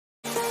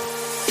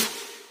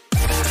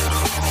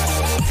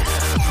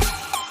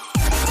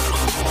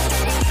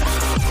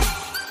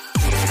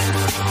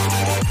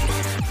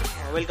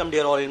welcome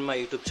dear all in my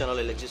YouTube channel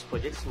Elexys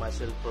projects.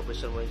 Myself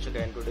Professor Manchak,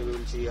 and today we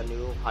will see a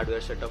new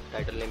hardware setup.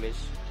 Title name is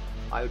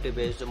IoT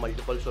based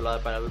multiple solar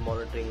panel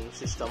monitoring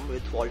system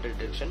with fault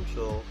detection.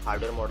 So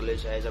hardware model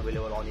is as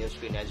available on your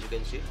screen as you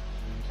can see,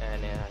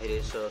 and here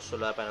is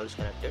solar panels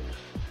connected.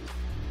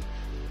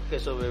 Okay,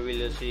 so we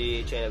will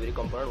see each and every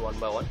component one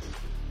by one.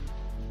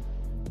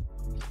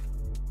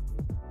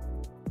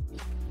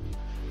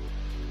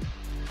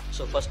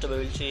 So first we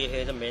will see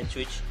here the main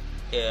switch.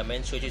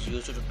 Main switch is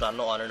used to turn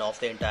on and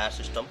off the entire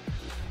system.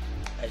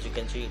 As you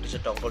can see, it is a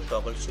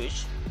toggle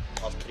switch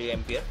of 3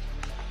 ampere.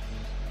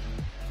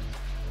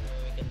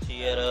 We can see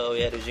here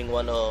we are using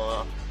one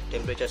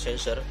temperature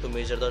sensor to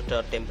measure the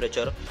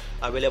temperature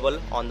available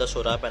on the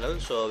solar panel.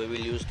 So we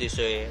will use this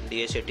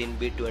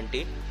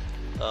DS18B20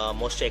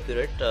 most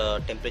accurate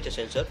temperature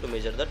sensor to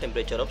measure the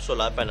temperature of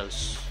solar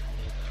panels.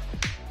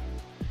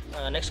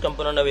 Next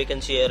component we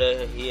can see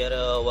here, we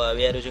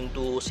are using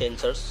two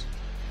sensors.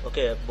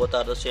 Okay, both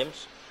are the same,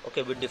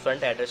 okay, with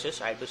different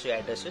addresses, I2C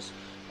addresses,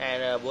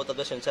 and both of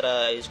the sensor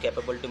is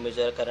capable to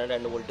measure current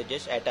and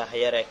voltages at a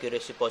higher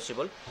accuracy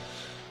possible.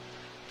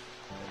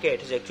 Okay,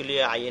 it is actually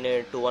a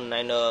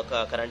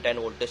INA219 current and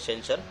voltage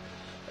sensor.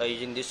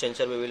 Using this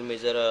sensor we will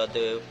measure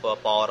the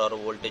power or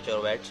voltage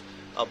or watts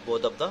of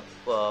both of the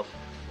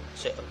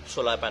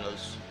solar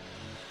panels.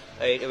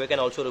 We can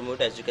also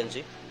remove it, as you can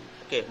see.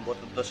 Okay,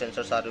 both of the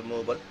sensors are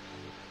removable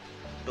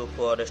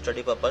for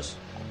study purpose.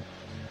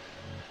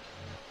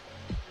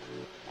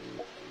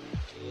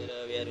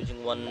 We are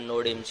using one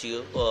node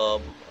MCU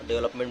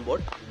development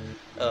board.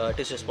 It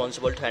is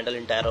responsible to handle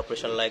entire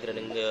operation like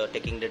running,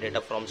 taking the data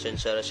from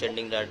sensor,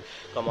 sending that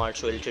commands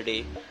to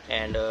LCD,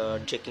 and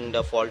checking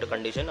the fault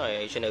condition.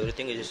 Each and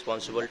everything is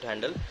responsible to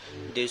handle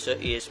this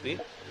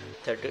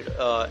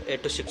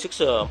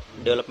ESP8266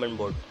 development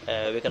board.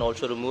 We can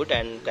also remove it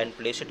and can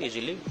place it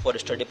easily for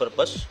study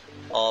purpose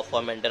or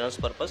for maintenance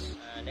purpose.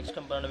 Next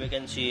component we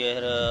can see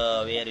here,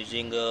 we are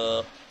using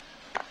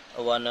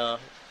one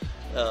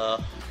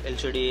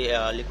LCD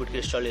liquid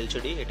crystal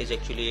LCD. It is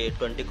actually a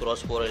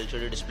 20x4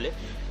 LCD display,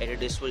 and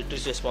it is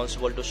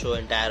responsible to show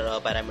entire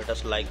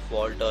parameters like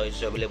fault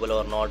is available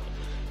or not,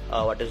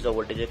 what is the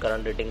voltage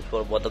current rating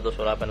for both of the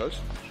solar panels.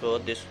 So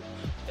this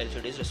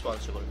LCD is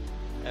responsible.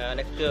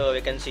 Next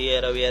we can see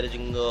here we are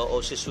using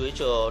OC switch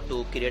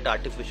to create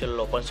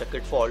artificial open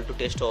circuit fault to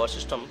test our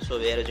system. So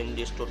we are using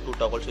these two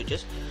toggle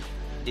switches.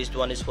 This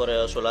one is for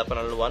solar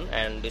panel 1,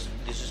 and this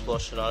is for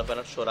solar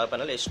panel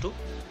S2.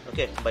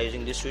 Okay, by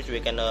using this switch we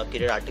can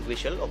create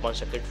artificial open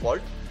circuit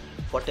fault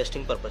for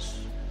testing purpose.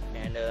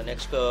 And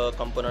next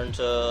components,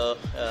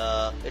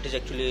 it is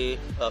actually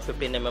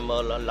 15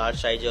 mm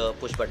large size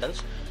push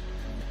buttons,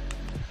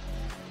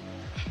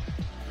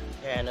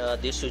 and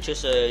this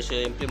switches is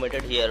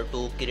implemented here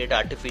to create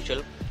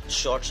artificial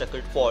short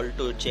circuit fault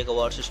to check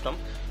our system.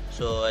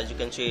 So as you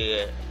can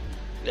see,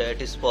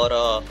 it is for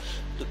to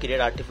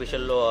create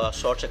artificial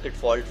short circuit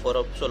fault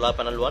for solar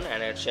panel 1,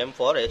 and same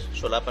for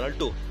solar panel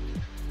 2.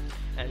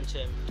 And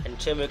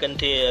same we can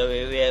see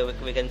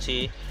we can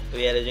see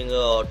we are using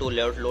two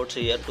loads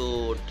here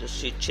to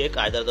check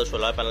either the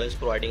solar panel is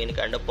providing any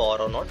kind of power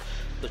or not.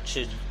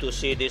 To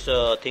see this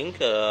thing,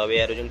 we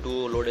are using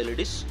two load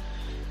LEDs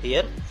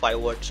here, 5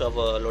 watts of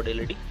load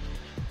LED,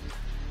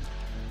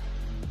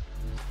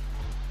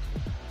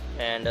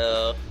 and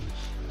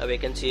we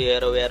can see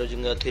here we are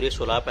using 3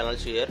 solar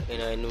panels here,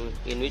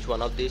 in which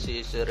one of these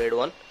is a red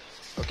one.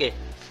 Okay,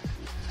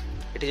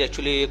 it is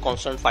actually a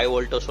constant 5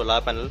 volt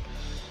solar panel.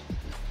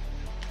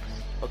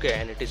 Okay,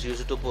 and it is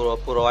used to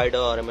provide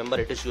remember,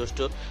 it is used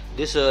to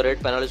this red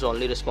panel is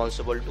only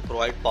responsible to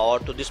provide power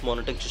to this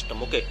monitoring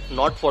system. Okay,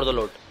 not for the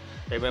load,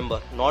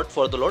 remember, not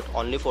for the load,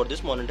 only for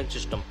this monitoring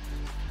system.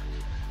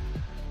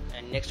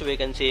 And next we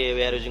can see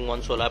we are using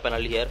one solar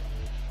panel here.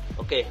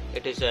 Okay,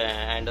 it is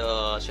and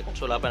second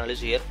solar panel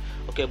is here.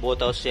 Okay,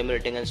 both are same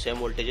rating and same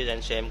voltages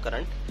and same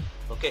current.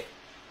 Okay,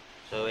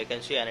 so we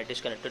can see, and it is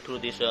connected through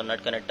these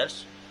nut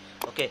connectors.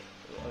 Okay,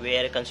 we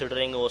are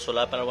considering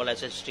solar panel 1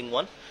 as a string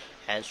 1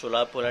 and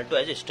solar panel 2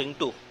 as a string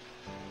 2.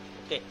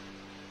 Okay,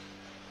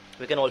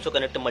 we can also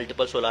connect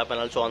multiple solar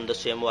panels on the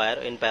same wire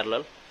in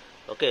parallel.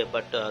 Okay,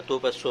 but 2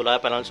 solar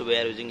panels we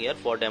are using here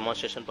for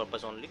demonstration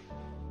purpose only.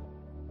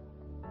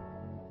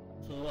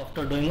 So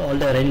after doing all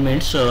the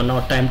arrangements,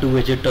 now time to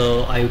visit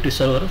IoT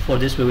server. For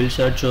this we will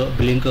search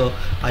Blink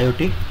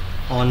IoT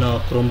on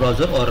Chrome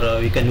browser, or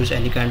we can use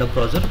any kind of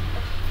browser.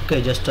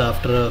 Okay, just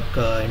after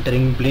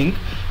entering Blink,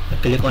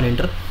 click on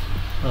enter,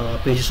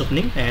 page is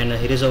opening, and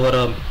here is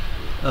our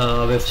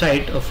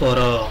website for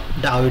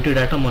the IoT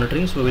data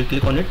monitoring. So we will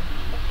click on it.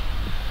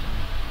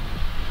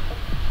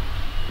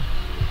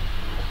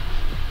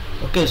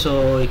 Okay,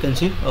 so you can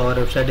see our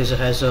website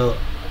has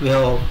we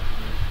have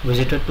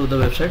visited to the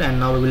website, and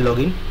now we will log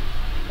in.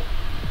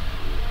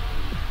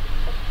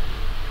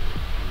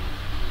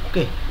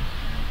 Okay,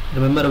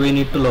 remember we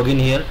need to log in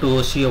here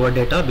to see our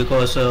data,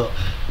 because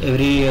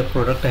every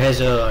product has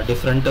a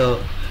different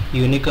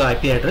unique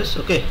IP address.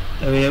 Okay,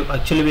 we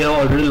have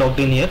already logged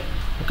in here.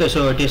 Okay,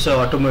 so it is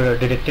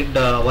automatically detected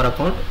our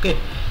account. Okay,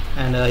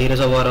 and here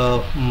is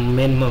our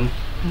main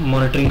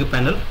monitoring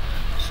panel.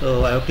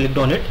 So I have clicked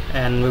on it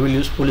and we will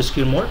use full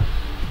screen mode.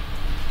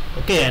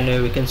 Okay,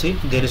 and we can see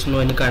there is no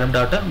any kind of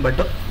data,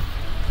 but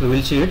we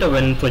will see it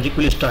when project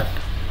will start.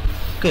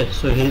 Okay,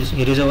 so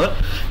here is our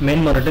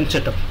main monitoring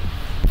setup.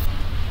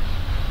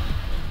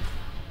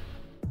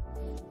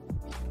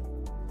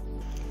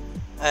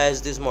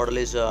 As this model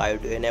is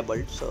IoT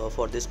enabled, so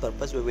for this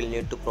purpose we will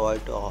need to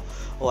provide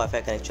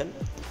Wi-Fi connection.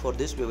 For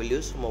this we will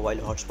use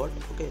mobile hotspot.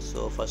 Okay,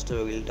 so first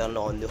we will turn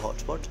on the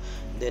hotspot,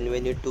 then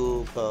we need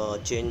to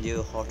change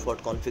the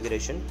hotspot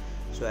configuration.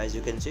 So as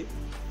you can see,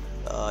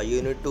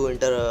 you need to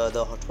enter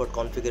the hotspot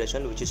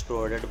configuration which is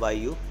provided by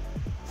you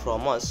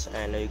from us,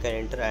 and you can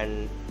enter,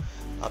 and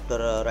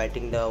after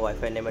writing the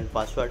Wi-Fi name and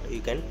password,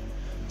 you can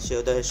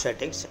save the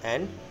settings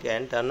and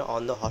can turn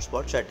on the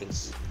hotspot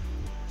settings.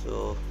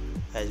 So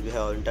as we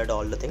have entered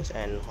all the things,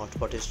 and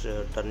hotspot is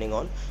turning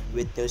on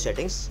with new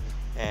settings,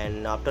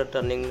 and after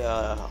turning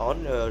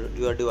on,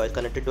 your device,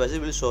 connected devices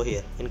will show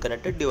here in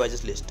connected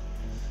devices list.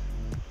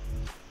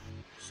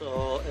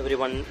 So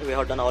everyone, we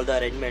have done all the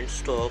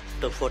arrangements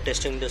for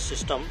testing the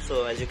system.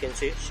 So as you can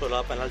see,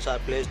 solar panels are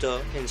placed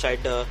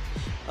inside the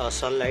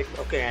sunlight.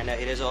 Okay, and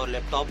here is our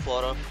laptop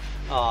for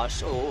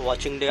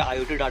watching the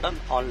IoT data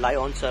live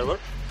on server.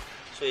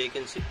 So you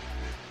can see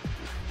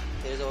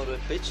here is our web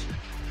page.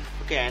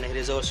 Okay, and here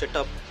is our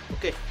setup.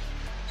 Okay,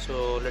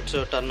 so let's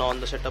turn on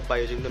the setup by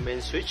using the main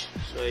switch.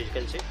 So as you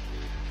can see,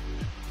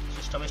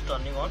 system is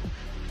turning on.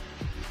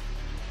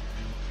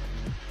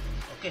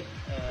 Okay,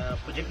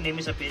 project name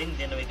is appearing,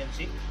 then we can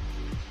see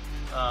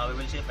we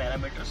will see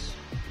parameters.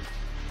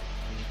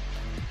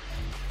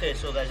 Okay,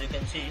 so as you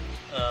can see,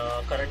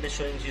 current is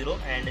showing 0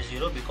 and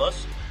 0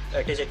 because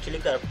it is actually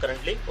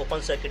currently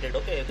open circuited.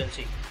 Okay, you can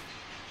see.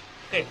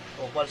 Okay,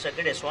 open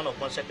circuit S1,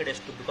 open circuit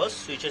S2, because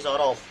switches are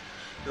off,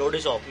 load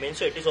is off,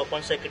 means it is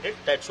open circuited.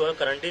 That's why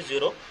current is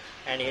 0,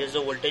 and here is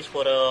the voltage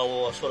for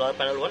solar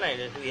panel 1,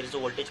 and here is the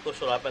voltage for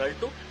solar panel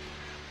 2.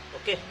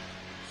 Okay,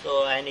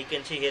 so and you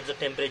can see here is the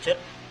temperature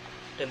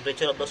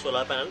of the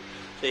solar panel.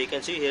 So you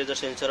can see here is the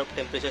sensor of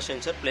temperature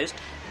sensor placed.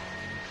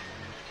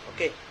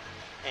 Okay,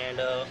 and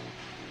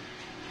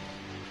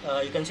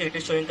you can see it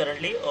is showing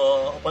currently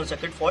open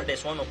circuit fault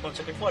S1, open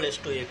circuit fault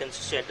S2. You can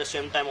see at the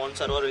same time on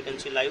server we can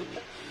see live.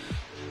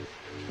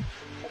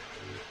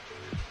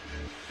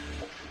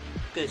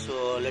 Okay,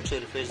 so let's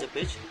refresh the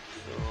page.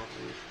 So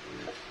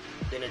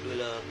then it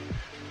will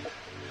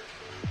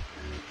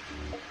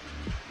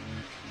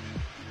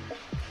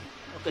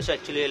okay, so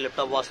actually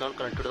laptop was not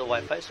connected to the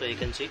Wi-Fi, so you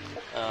can see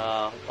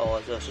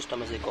the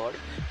system is recorded,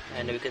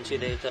 and we can see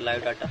there is the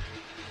live data.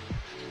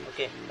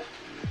 Okay,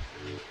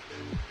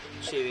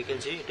 see, we can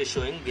see it is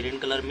showing green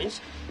color, means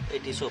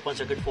it is open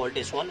circuit fault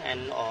S1,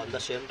 and on the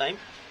same time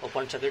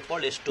open circuit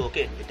fault S2.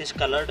 Okay, it is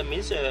colored,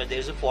 means there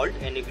is a fault,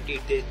 and if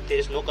there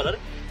is no color,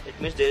 it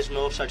means there is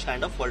no such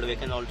kind of fault. We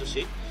can also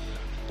see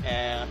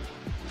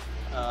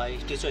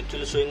it is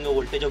actually showing a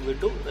voltage of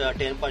V2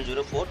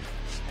 10.04,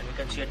 and we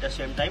can see at the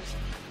same time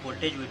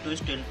voltage V2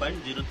 is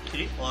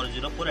 10.03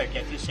 or 04,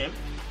 exactly same,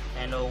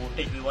 and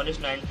voltage V1 is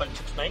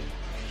 9.69,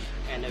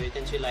 and we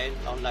can see live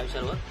on live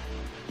server.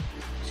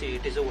 See,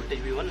 it is a voltage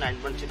V1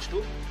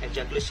 9.62,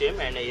 exactly same,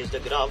 and here is the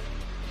graph.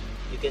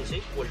 You can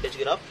see voltage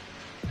graph,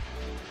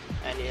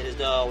 and here is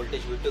the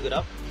voltage V2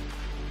 graph.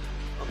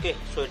 Okay,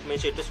 so it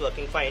means it is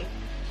working fine.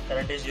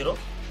 Current is 0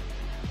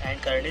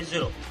 and current is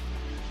 0.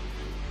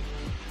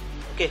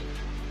 Okay,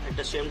 at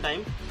the same time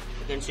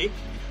you can see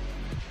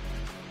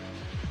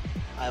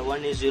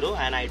I1 is 0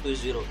 and I2 is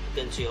 0. You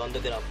can see on the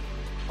graph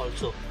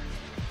also.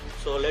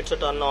 So let's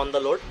turn on the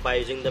load by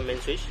using the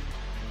main switch.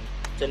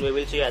 Then we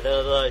will see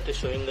either it is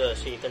showing,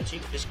 see, you can see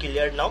it is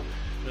cleared now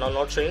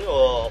not showing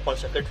open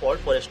circuit fault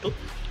for S2.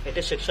 It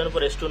is section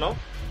for S2 now.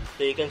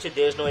 So you can see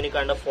there is no any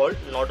kind of fault,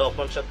 not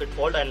open circuit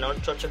fault and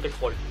not short circuit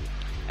fault.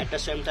 At the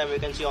same time we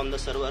can see on the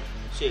server,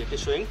 see, it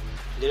is showing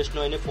there is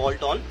no any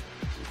fault on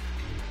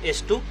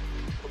S2.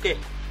 Okay,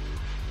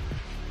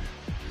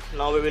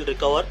 now we will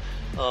recover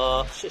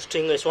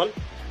string S1.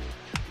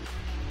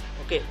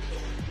 Okay,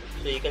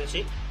 so you can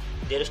see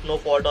there is no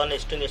fault on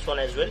string S1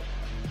 as well.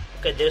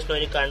 Okay, there is no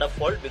any kind of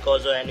fault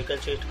because and you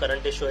can see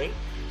current is showing,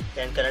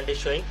 and current is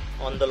showing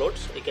on the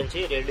loads. You can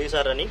see LEDs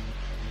are running.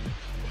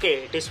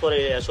 Okay, it is for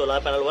solar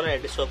panel 1 and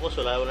it is for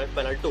solar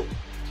panel 2.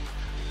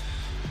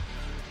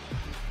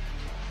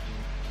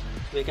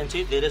 We can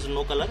see there is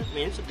no color,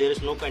 means there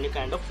is no any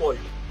kind of fault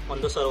on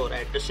the server.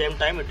 At the same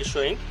time it is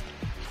showing.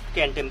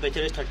 Okay, and temperature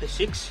is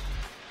 36.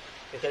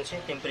 You can see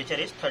temperature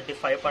is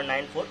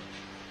 35.94. You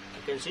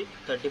can see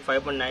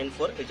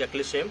 35.94,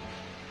 exactly same.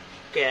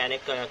 Okay, and you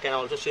can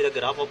also see the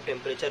graph of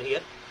temperature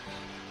here.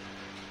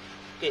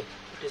 Okay,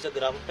 it is a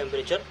graph of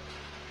temperature.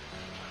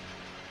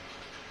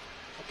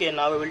 Okay,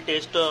 now we will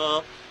test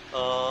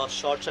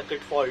short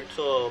circuit fault.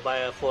 So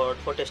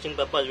for testing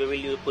purpose we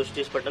will push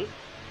this button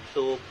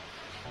to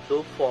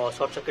do for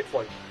short circuit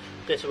fault.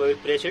 Okay, so we will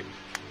press it.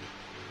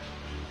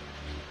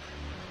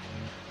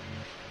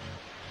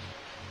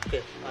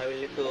 Okay, I will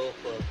need to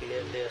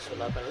clear the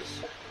solar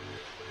panels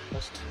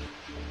first.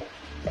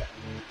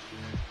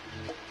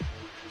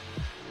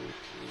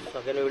 So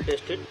again we will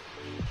test it.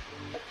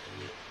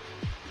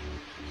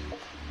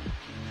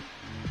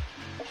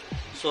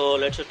 So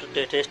let's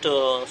test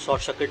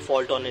short circuit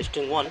fault on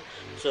string 1.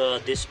 So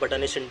this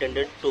button is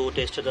intended to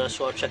test the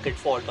short circuit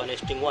fault on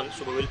string 1.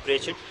 So we will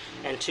press it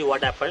and see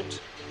what happens.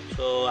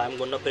 So I'm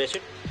gonna press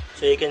it.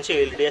 So you can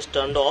see LED is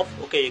turned off.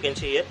 Okay, you can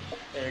see here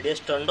LED is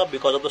turned off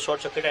because of the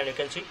short circuit, and you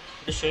can see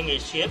it is showing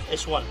HCF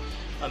S1.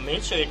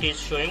 Means it is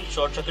showing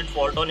short circuit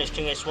fault on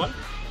string S1.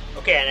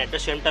 Okay, and at the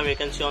same time you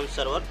can see on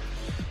server,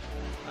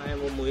 I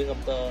am moving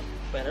up the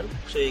panel.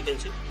 So you can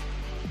see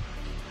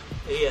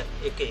here,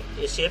 okay,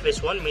 HCF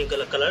S1 means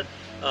color,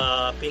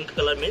 pink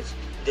color means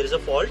there is a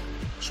fault,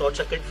 short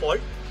circuit fault.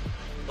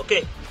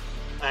 Okay,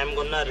 I am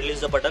gonna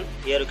release the button.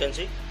 Here you can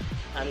see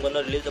I am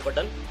gonna release the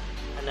button,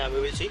 and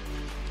we will see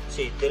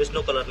there is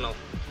no color now.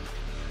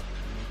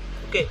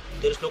 Okay,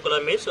 there is no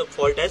color means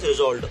fault has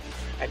resolved.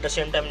 At the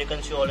same time you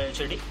can see on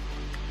LCD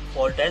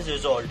fault has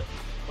resolved.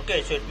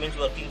 Okay, so it means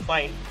working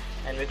fine,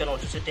 and we can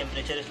also see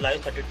temperature is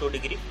live 32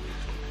 degree.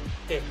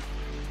 Okay,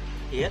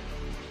 here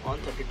on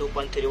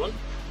 32.31 you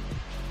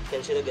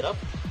can see the graph.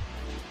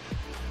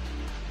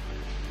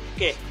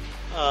 Okay,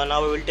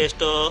 now we will test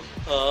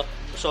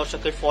short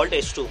circuit fault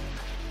S2.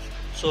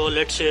 So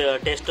let's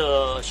test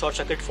short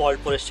circuit fault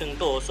for string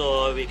 2.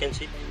 So we can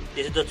see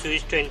this is the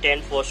switch to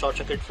intent for short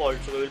circuit fault.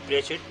 So we will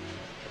press it.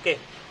 Okay,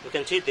 you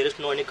can see there is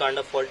no any kind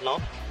of fault now.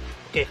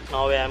 Okay,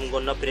 now I am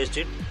gonna press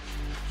it.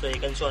 So you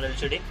can see on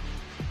LCD.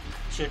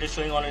 So it is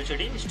showing on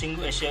LCD string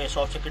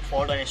short circuit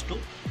fault on S2.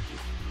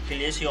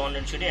 Clearly see on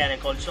LCD, and I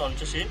can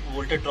also see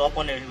voltage drop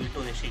on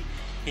V2 AC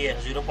here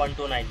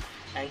 0.29,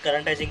 and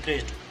current has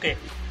increased. Okay,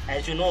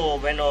 as you know,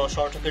 when a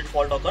short circuit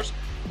fault occurs,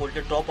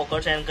 voltage drop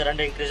occurs and current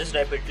increases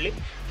rapidly,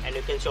 and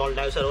you can see on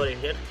live server in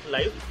here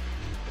live.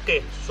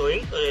 Okay,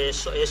 showing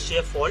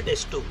SCF fault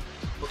S2.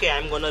 Okay, I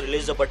am gonna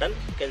release the button.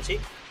 You can see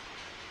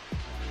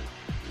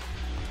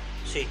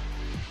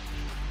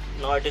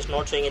now it is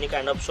not showing any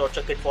kind of short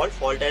circuit fault.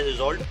 Fault has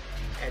resolved.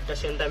 At the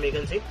same time you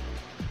can see,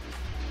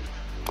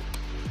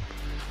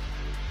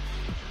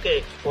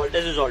 okay, fault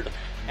has resolved.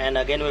 And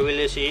again we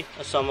will see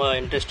some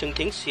interesting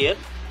things here.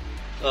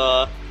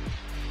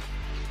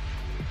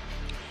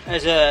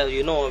 As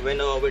you know, when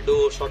we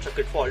do short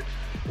circuit fault,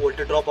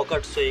 voltage drop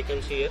occurs. So you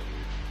can see here,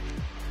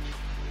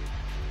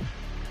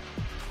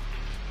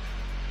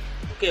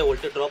 okay,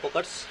 voltage drop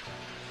occurs.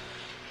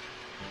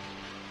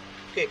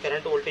 Okay,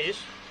 current voltage is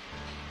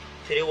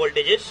 3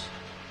 voltages.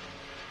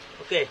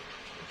 Okay,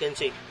 you can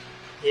see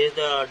here is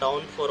the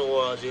down for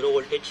 0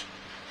 voltage.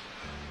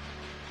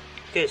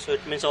 Okay, so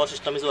it means our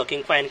system is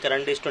working fine.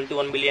 Current is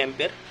 21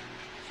 milliampere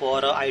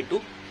for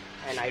I2,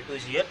 and I2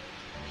 is here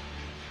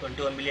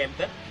 21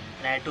 milliampere,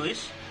 and I2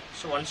 is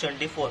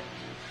 174.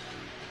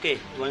 Okay,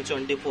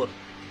 174.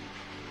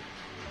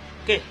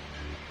 Okay,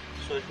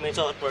 so it means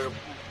our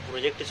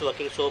project is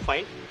working so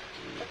fine.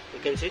 You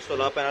can see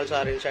solar panels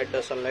are inside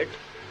the sunlight.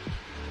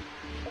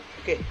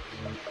 Okay,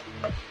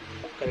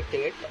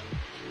 correcting it.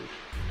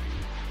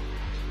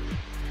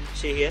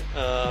 See here,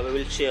 we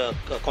will see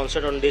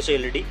concentrate on this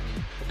LED.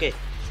 Okay,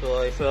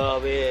 so if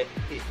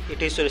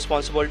it is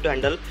responsible to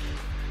handle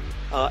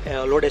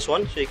load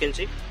S1. So you can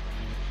see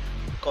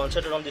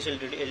concentrate on this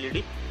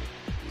LED.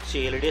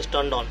 See, LED is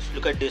turned on.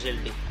 Look at this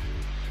LED.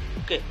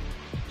 Okay,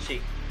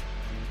 see,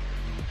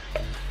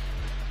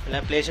 and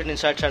I place it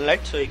inside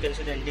sunlight, so you can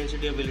see the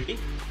intensity of LED,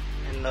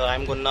 and I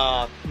am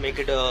gonna make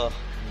it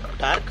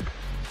dark.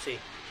 See,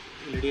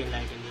 LED and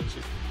light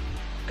intensity.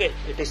 Okay,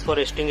 it is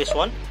for string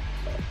S1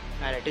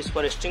 and it is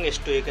for string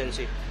S2. You can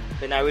see.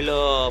 Then I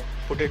will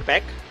put it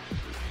back.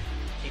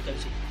 You can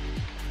see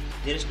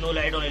there is no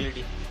light on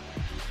LED.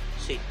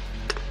 See,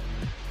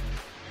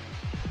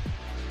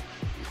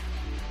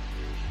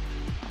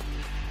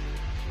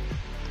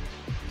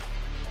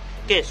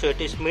 okay, so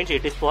it means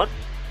it is for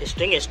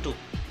string S2.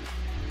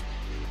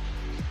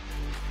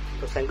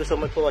 So thank you so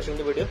much for watching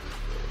the video.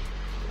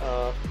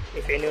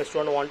 If any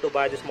student want to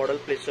buy this model,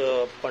 please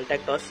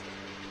contact us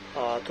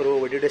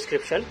through video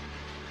description,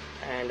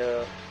 and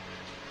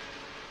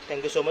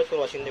thank you so much for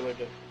watching the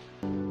video.